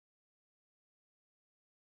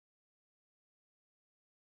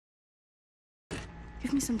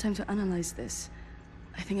Give me some time to analyze this.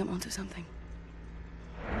 I think I'm onto something.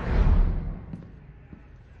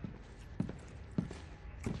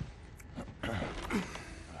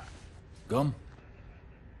 Gum?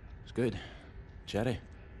 It's good. Chatty?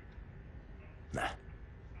 Nah.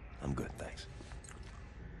 I'm good, thanks.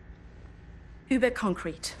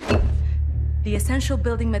 Concrete. The essential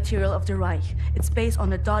building material of the Reich. It's based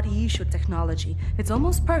on a .E shoot technology. It's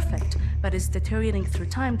almost perfect, but it's deteriorating through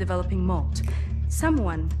time, developing mold.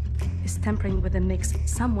 Someone is tampering with the mix,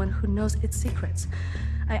 someone who knows its secrets.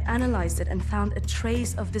 I analyzed it and found a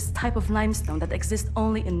trace of this type of limestone that exists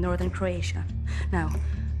only in northern Croatia. Now,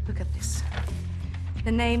 look at this.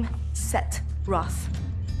 The name Set Roth.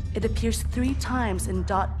 It appears 3 times in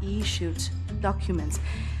 .E shoot documents.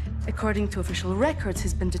 According to official records,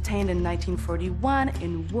 he's been detained in 1941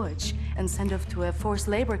 in Łódź and sent off to a forced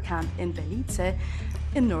labor camp in Belica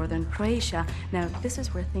in northern Croatia. Now, this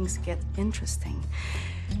is where things get interesting.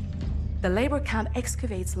 The labor camp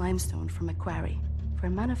excavates limestone from a quarry for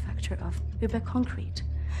manufacture of concrete.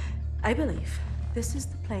 I believe this is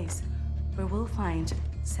the place where we'll find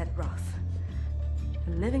Set Roth,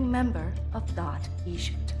 a living member of .E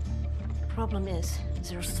shoot. Problem is,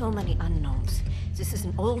 there are so many unknowns. This is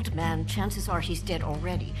an old man. Chances are he's dead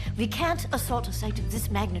already. We can't assault a site of this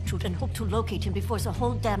magnitude and hope to locate him before the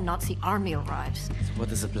whole damn Nazi army arrives. So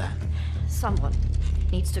what is the plan? Someone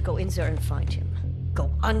needs to go in there and find him. Go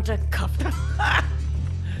undercover.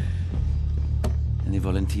 Any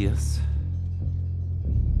volunteers?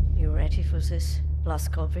 You ready for this,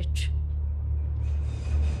 Blazkowicz?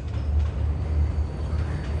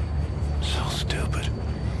 So stupid.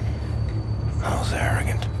 I was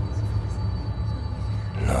arrogant.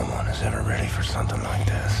 No one is ever ready for something like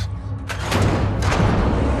this.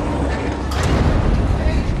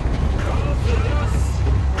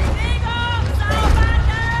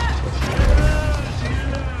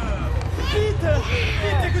 Bitte!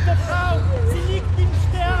 Bitte, gute Frau! Sie liegt im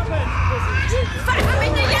Sterben! Pfeife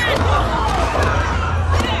mich nicht an!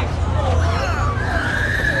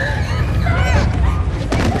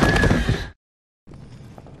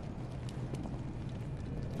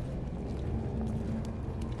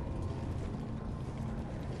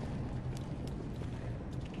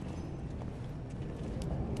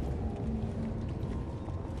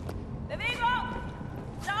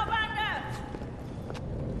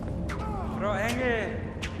 Frau Engel,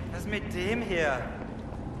 was mit dem hier?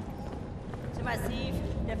 Zu massiv.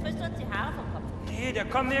 Der frisst uns die Haare vom Kopf. Nee, der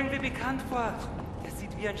kommt mir irgendwie bekannt vor. Der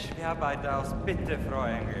sieht wie ein Schwerarbeiter aus. Bitte, Frau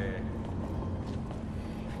Engel.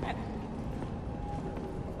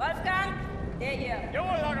 Wolfgang, der hier.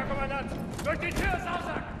 Jawohl, Lagerkommandant. Durch die Tür,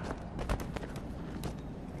 Sausack!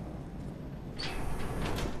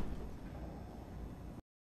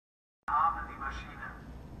 Arme die Maschine.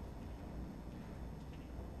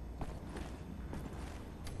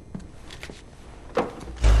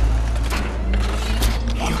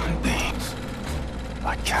 Human beings.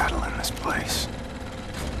 Like cattle in this place.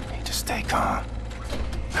 Need to stay calm.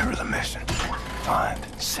 Remember the mission. Find,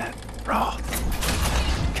 Set, Roth.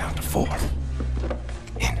 Count to 4.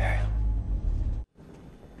 Inhale.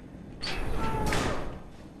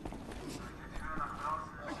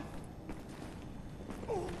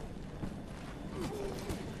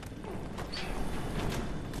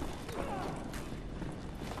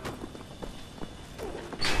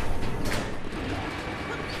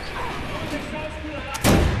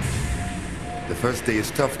 The first day is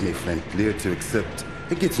tough, my friend. Clear to accept.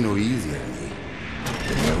 It gets no easier, me.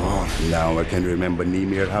 Now I can remember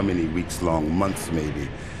near how many weeks long, months maybe.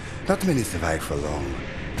 Not many survive for long.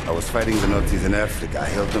 I was fighting the Nazis in Africa. I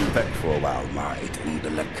held them back for a while, ma. It ain't the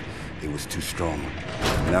luck. It was too strong.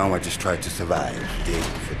 Now I just try to survive, day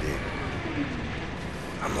for day.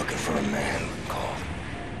 I'm looking for a man called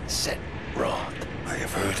Set Roth. I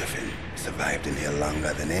have heard of him. Survived in here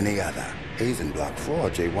longer than any other. He's in Block 4.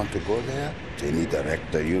 Jay want to go there? Jay need a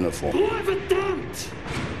rector uniform. Whoever dumped!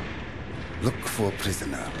 Look for a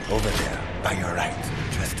prisoner over there, by your right,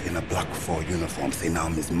 dressed in a Block 4 uniform. Say now,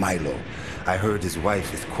 Miss Milo. I heard his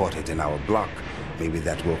wife is quartered in our block. Maybe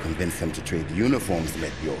that will convince him to trade uniforms,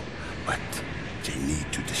 let yo. But they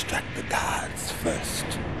need to distract the guards first.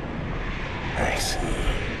 Nice.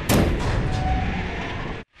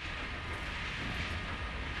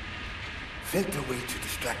 Find a way to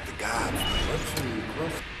distract the guards. Virtually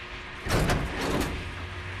close.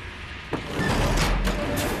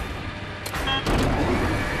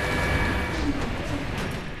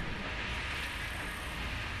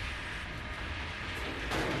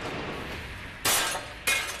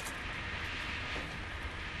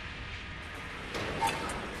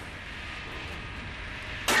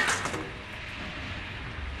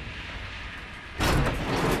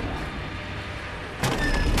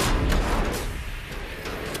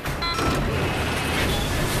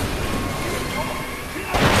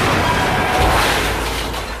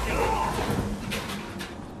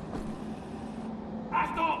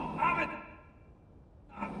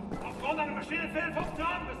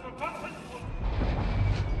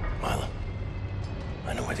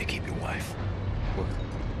 I know where they keep your wife. What?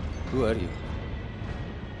 Who are you?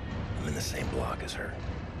 I'm in the same block as her.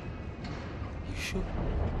 You sure?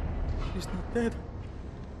 She's not dead.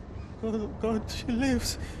 Oh God, she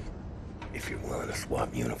lives. If you're willing to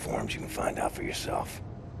swap uniforms, you can find out for yourself.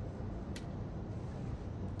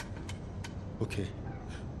 Okay.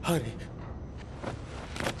 Hurry.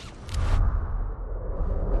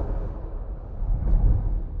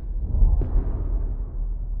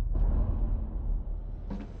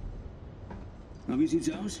 Na, wie sieht's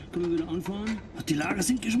aus? Können wir wieder anfahren? Die Lager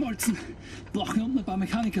sind geschmolzen. Brauchen wir unten ein paar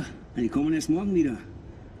Mechaniker. Die kommen erst morgen wieder.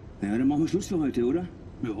 Naja, dann machen wir Schluss für heute, oder?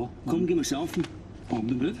 Ja. Komm, gehen wir saufen. Warum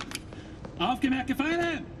denn nicht? Aufgemerkt,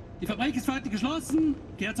 Gefangene! Die Fabrik ist für heute geschlossen.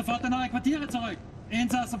 Kehrt sofort in eure Quartiere zurück.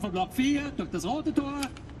 Insassen von Block 4 durch das rote Tor.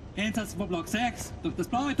 Insassen von Block 6 durch das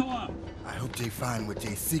blaue Tor. I hope they find what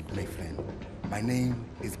they seek, my friend. My name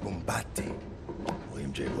is Bombate.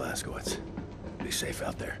 William J. Blazkowicz. Be safe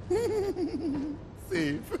out there.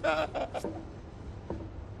 Safe.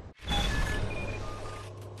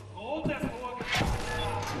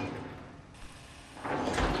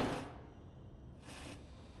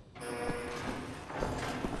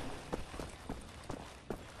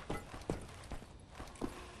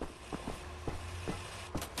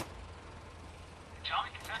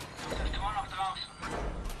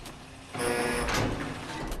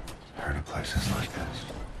 Heard of places like this.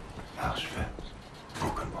 Auschwitz,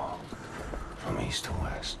 Buchenwald, from east to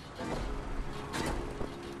west.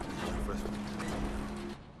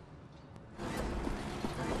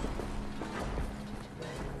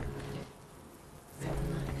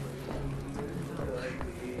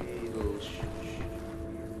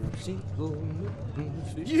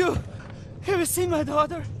 You ever seen my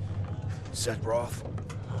daughter? Set Roth.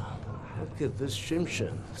 Look at this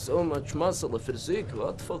Shimshin. So much muscle and physique.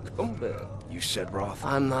 What for combat? You Set Roth?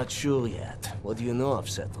 I'm not sure yet. What do you know of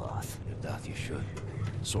Setroth? If doubt you should.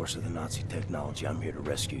 Source of the Nazi technology. I'm here to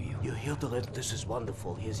rescue you. You're here to This is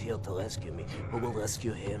wonderful. He's here to rescue me. Who will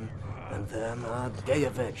rescue him? And then, geh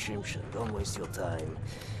weg, Shimshin. Don't waste your time.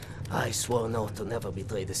 I swore an oath to never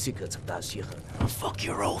betray the secrets of Das Yichud. Oh, fuck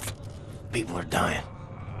your oath. People are dying.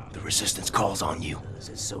 The resistance calls on you.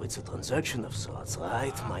 So it's a transaction of sorts,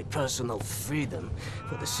 right? My personal freedom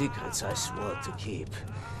for the secrets I swore to keep.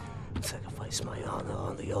 Sacrifice my honor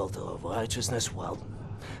on the altar of righteousness? Well,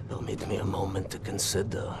 permit me a moment to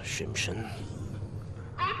consider, Shimshin.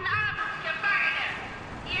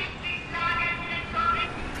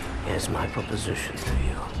 Here's my proposition to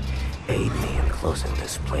you. Aid me in closing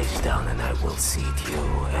this place down and I will seat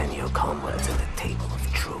you and your comrades at the table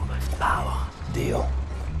of true power. Deal.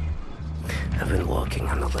 I've been working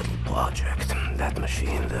on a little project. That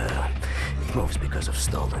machine there, it moves because of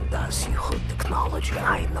stolen Das Yichud technology.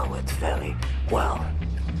 I know it very well.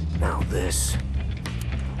 Now this...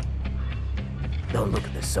 Don't look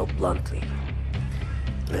at this so bluntly.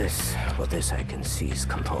 For this I can seize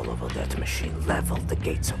control over that machine, level the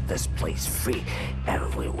gates of this place, free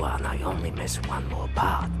everyone. I only miss one more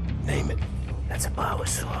part. Name it. That's a power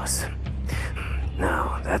source.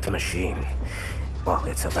 Now, that machine, well,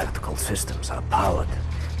 its electrical systems are powered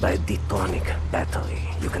by a detonic battery.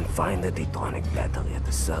 You can find the detonic battery at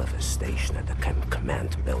the service station at the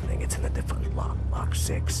command building. It's in a different block, Block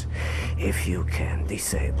 6. If you can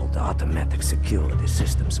disable the automatic security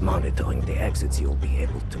systems monitoring the exits, you'll be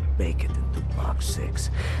able to make it into Block 6.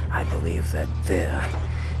 I believe that there,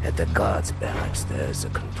 at the guards' barracks, there's a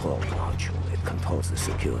control module. It controls the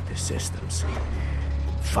security systems.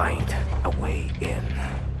 Find a way in.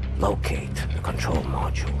 Locate the control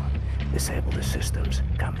module. Disable the systems.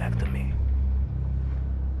 Come back to me.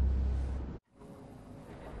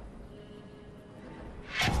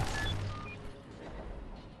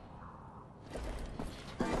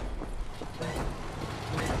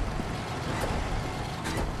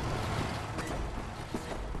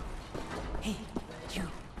 Hey, you.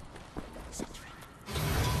 Citra.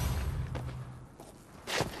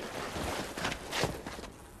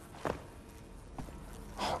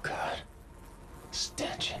 Oh, God.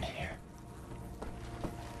 Stench in here.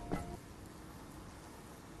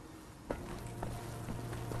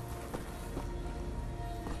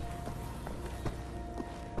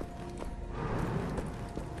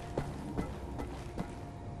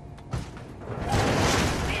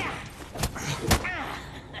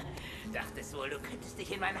 Dachtest wohl, du könntest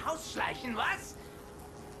dich in mein Haus schleichen, was?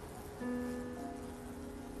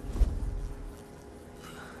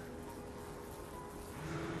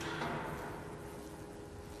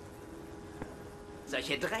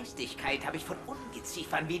 Solche Dreistigkeit habe ich von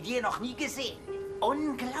Ungeziefern wie dir noch nie gesehen.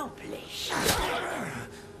 Unglaublich.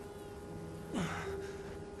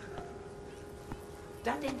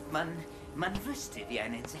 Da denkt man, man wüsste, wie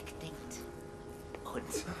ein Insekt denkt.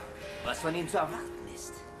 Und was von ihm zu erwarten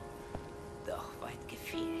ist. Doch weit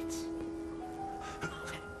gefehlt.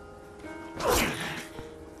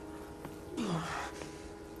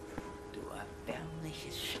 Du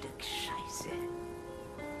erbärmliches Stück Scheiße.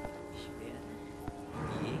 Ich werde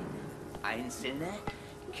jede einzelne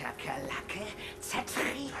Kakerlake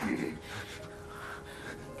zertreten.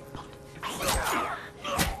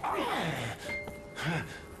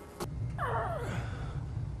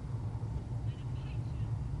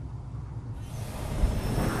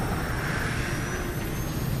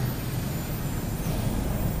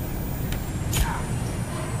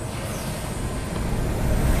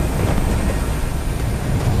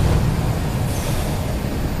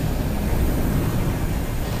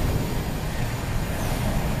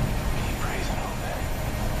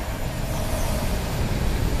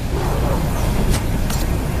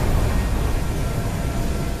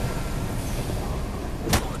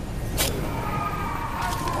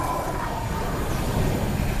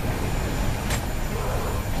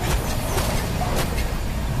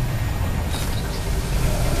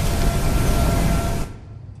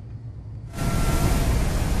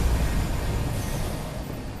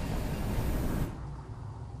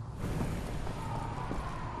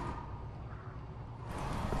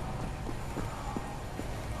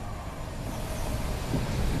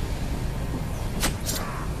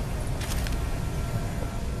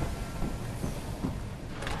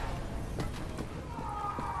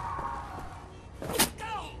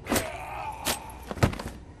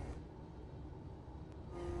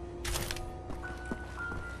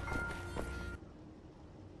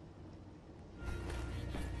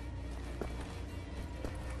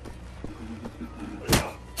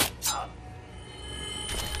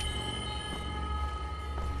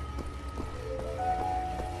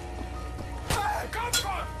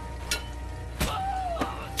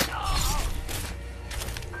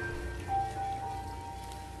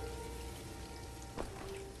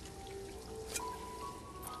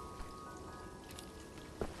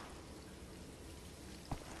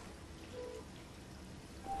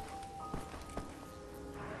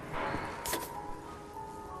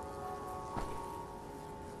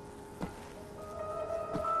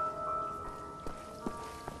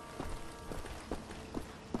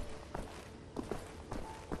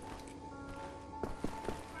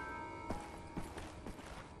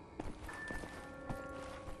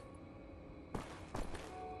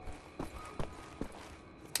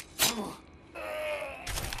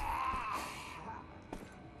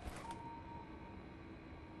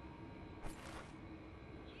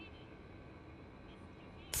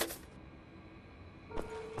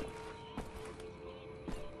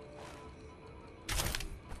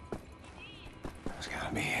 There's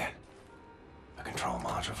gotta be a control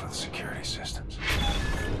module for the security systems.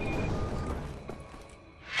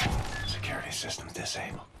 Security systems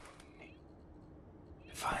disabled.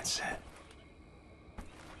 Define set.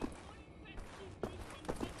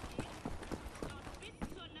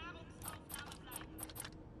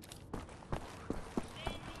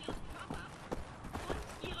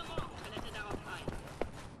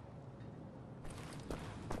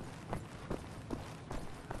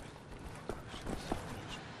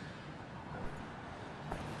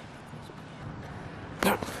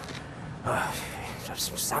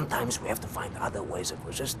 Sometimes we have to find other ways of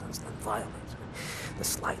resistance than violence. The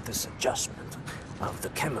slightest adjustment of the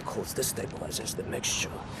chemicals destabilizes the mixture.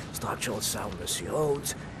 Structural soundness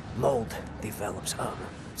erodes, mold develops.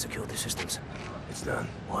 Security systems. It's done.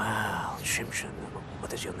 Wow, Shimshin.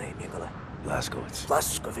 What is your name, Igor? Blazkowicz.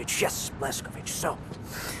 Blazkowicz, yes, Blazkowicz. So,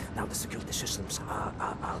 now the security systems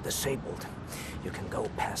are disabled. You can go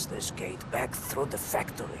past this gate, back through the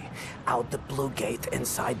factory, out the blue gate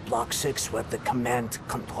inside Block 6 where the command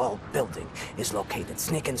control building is located.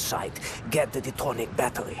 Sneak inside, get the detonic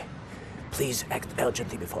battery. Please act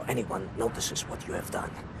urgently before anyone notices what you have done.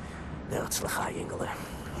 Verzlachai, Ingele.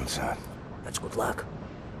 What's that? That's good luck.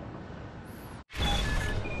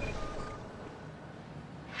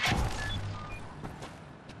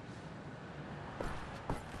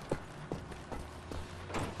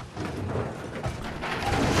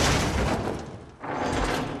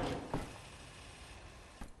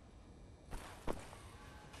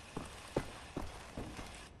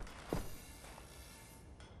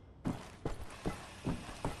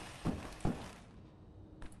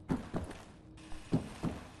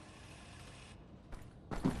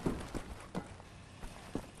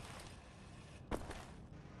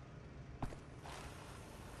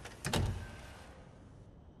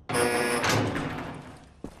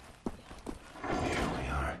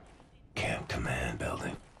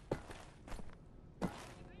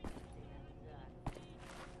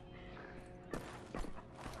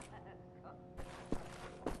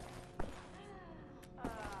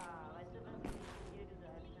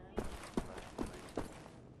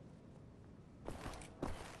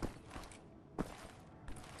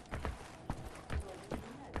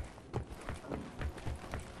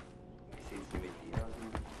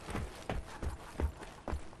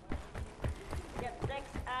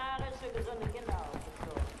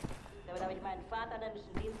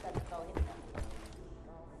 akademischen Dienst als Frau hinter mir.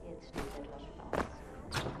 Oh, jetzt steht etwas Spaß.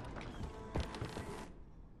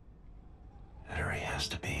 Battery has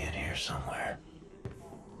to be in here somewhere.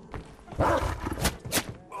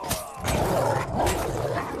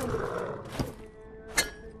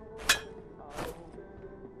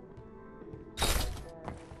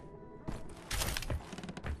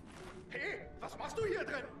 Hey, was machst du hier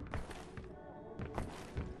drin?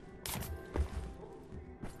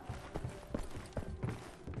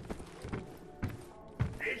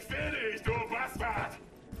 Ich will dich, du Bastard!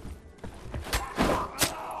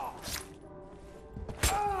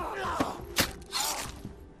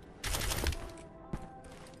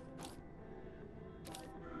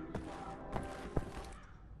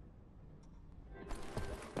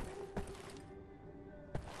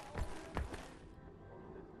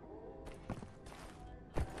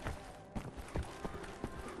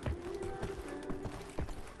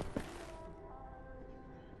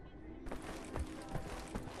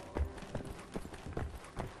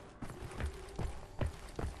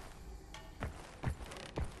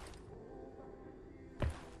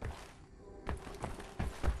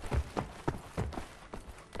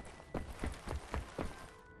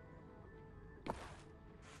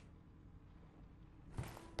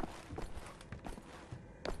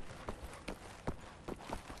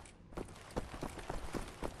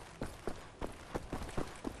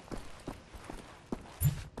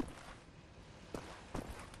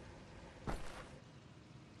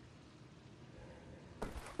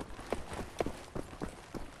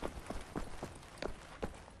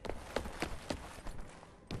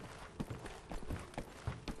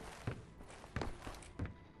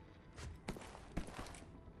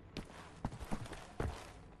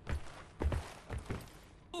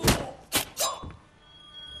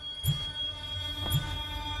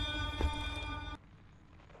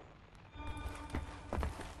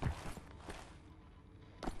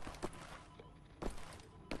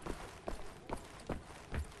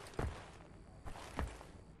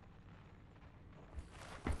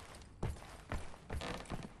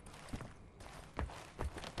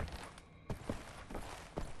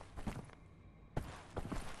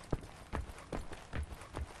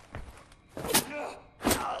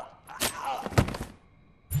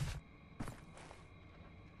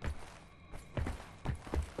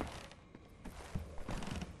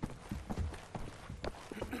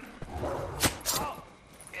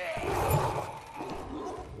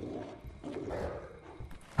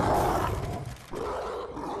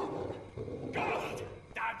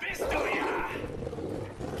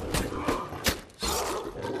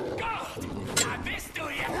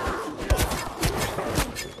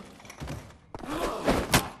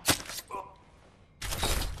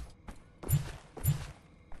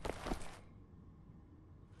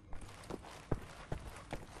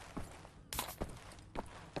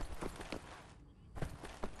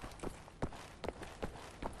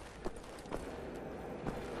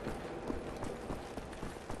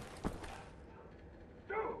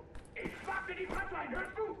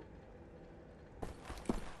 Hörst du?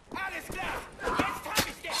 Alles klar! Jetzt hab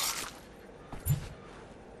ich dich!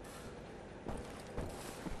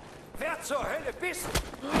 Wer zur Hölle bist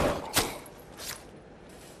du?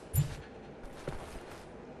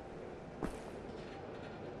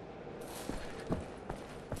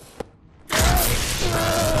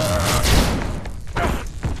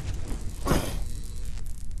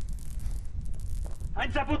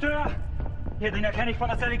 Ein Saboteur! Hier, den erkenne ich von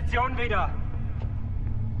der Selektion wieder.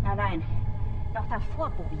 Nein, noch davor,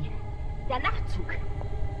 Bobby. Der Nachtzug.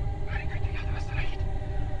 Meine Güte, ja, du hast recht.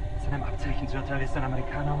 Seinem Abzeichen zu urteilen ist ein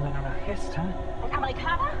Amerikaner und ein Anarchist, hm? Ein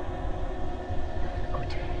Amerikaner?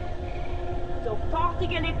 Gut.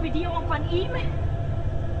 Sofortige Liquidierung von ihm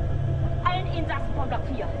und allen Insassen von Block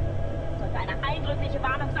 4. Sollte eine eindrückliche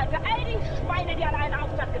Warnung sein für all die Schweine, die an einen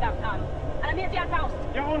Aufstand gedacht haben. Alarmiert sie an Faust.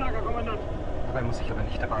 Jawohl, Lager, Kommandant. Dabei muss ich aber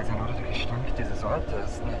nicht dabei sein, oder? Der Gestank dieses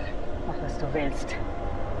Ortes. Nee. Mach, was du willst.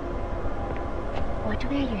 What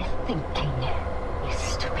were you thinking, you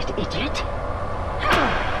stupid idiot?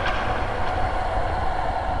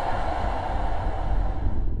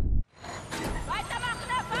 Weitermachen,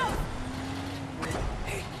 der Faust!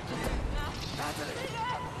 Hey! Battery!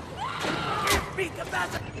 Give me the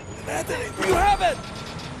battery! The battery! You have it!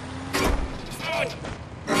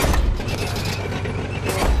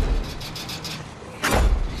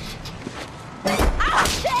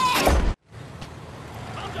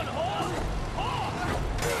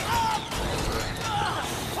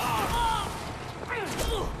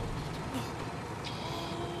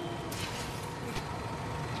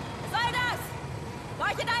 Soll das?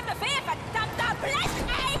 Gehorche deinem Befehl, verdammter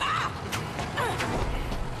Blecheimer!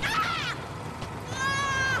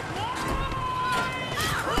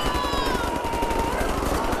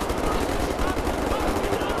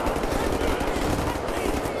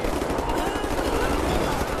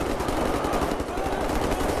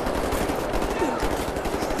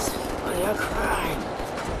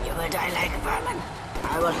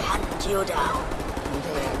 cut you down.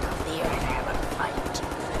 Then of the earth I will fight.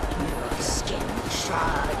 Your skin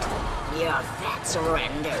charred, your fats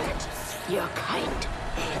rendered, your kind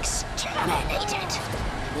exterminated.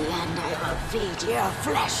 In the end, I will feed your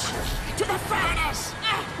flesh to the furnace.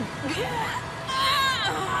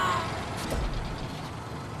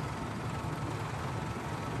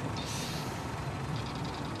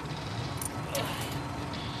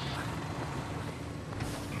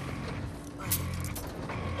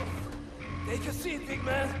 Take a seat, big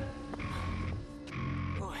man.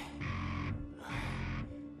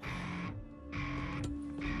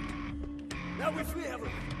 Now we free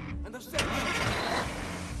everyone. Understand?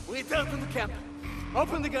 We return to the camp.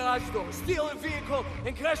 Open the garage door, steal a vehicle,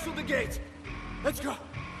 and crash through the gate. Let's go.